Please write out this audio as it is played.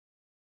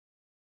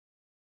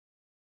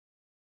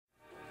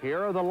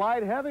Here are the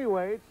light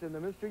heavyweights in the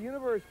Mr.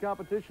 Universe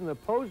competition, the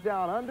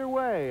Posedown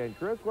underway. And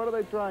Chris, what are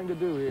they trying to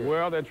do here?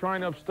 Well, they're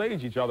trying to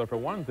upstage each other for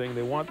one thing.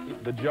 They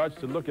want the judge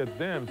to look at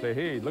them, say,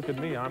 hey, look at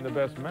me, I'm the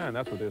best man.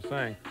 That's what they're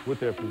saying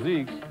with their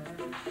physiques.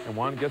 And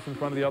one gets in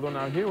front of the other.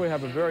 Now here we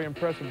have a very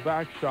impressive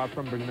back shot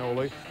from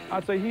Brignoli.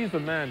 I'd say he's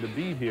the man to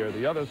beat here.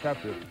 The others have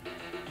to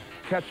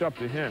catch up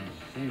to him.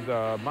 He's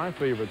my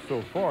favorite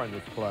so far in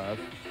this class.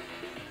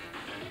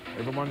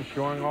 Everyone's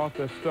showing off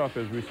their stuff,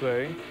 as we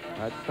say.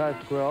 That's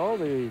Pasquale,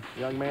 the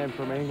young man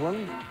from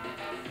England.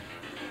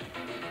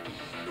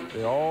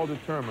 They're all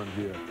determined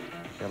here.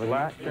 The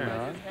last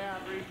chance.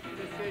 Have reached a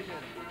decision.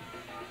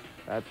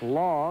 That's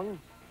Long.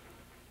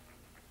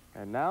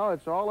 And now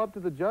it's all up to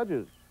the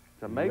judges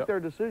to make their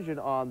decision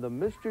on the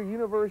Mr.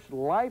 Universe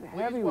light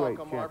heavyweight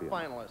welcome champion.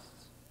 our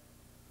finalists.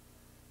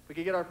 If we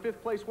could get our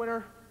fifth place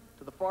winner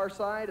to the far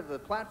side of the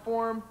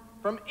platform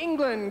from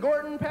England,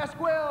 Gordon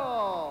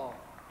Pasquale.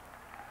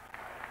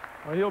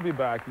 Well, he'll be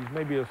back. He's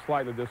maybe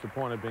slightly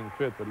disappointed being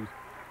fifth, but he's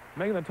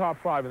making the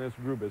top 5 in this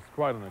group is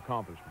quite an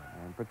accomplishment.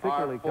 And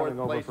particularly coming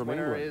over from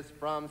winner England. is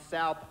from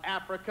South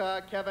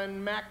Africa,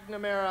 Kevin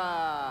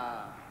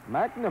McNamara.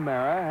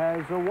 McNamara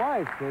has a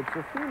wife that's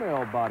a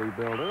female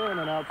bodybuilder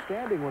and an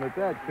outstanding one at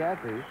that,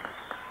 Kathy.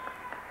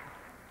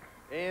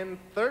 In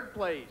third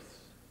place,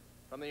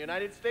 from the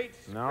United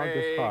States, Now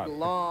Greg hot.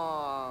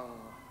 Long.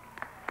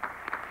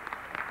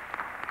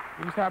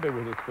 He's happy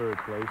with his third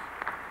place.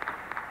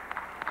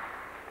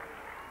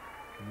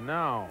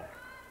 Now,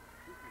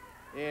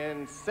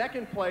 in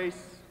second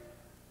place,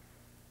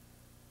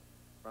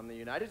 from the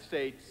United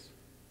States,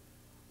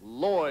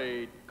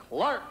 Lloyd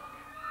Clark,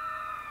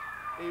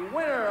 the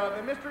winner of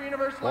the Mr.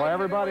 Universe. Well,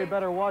 everybody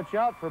better watch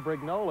out for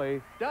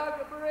Brignoli. Doug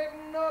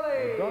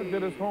Brignoli. Doug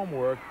did his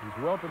homework.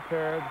 He's well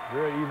prepared,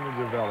 very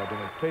evenly developed,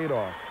 and it paid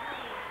off.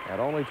 At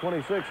only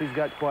 26, he's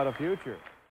got quite a future.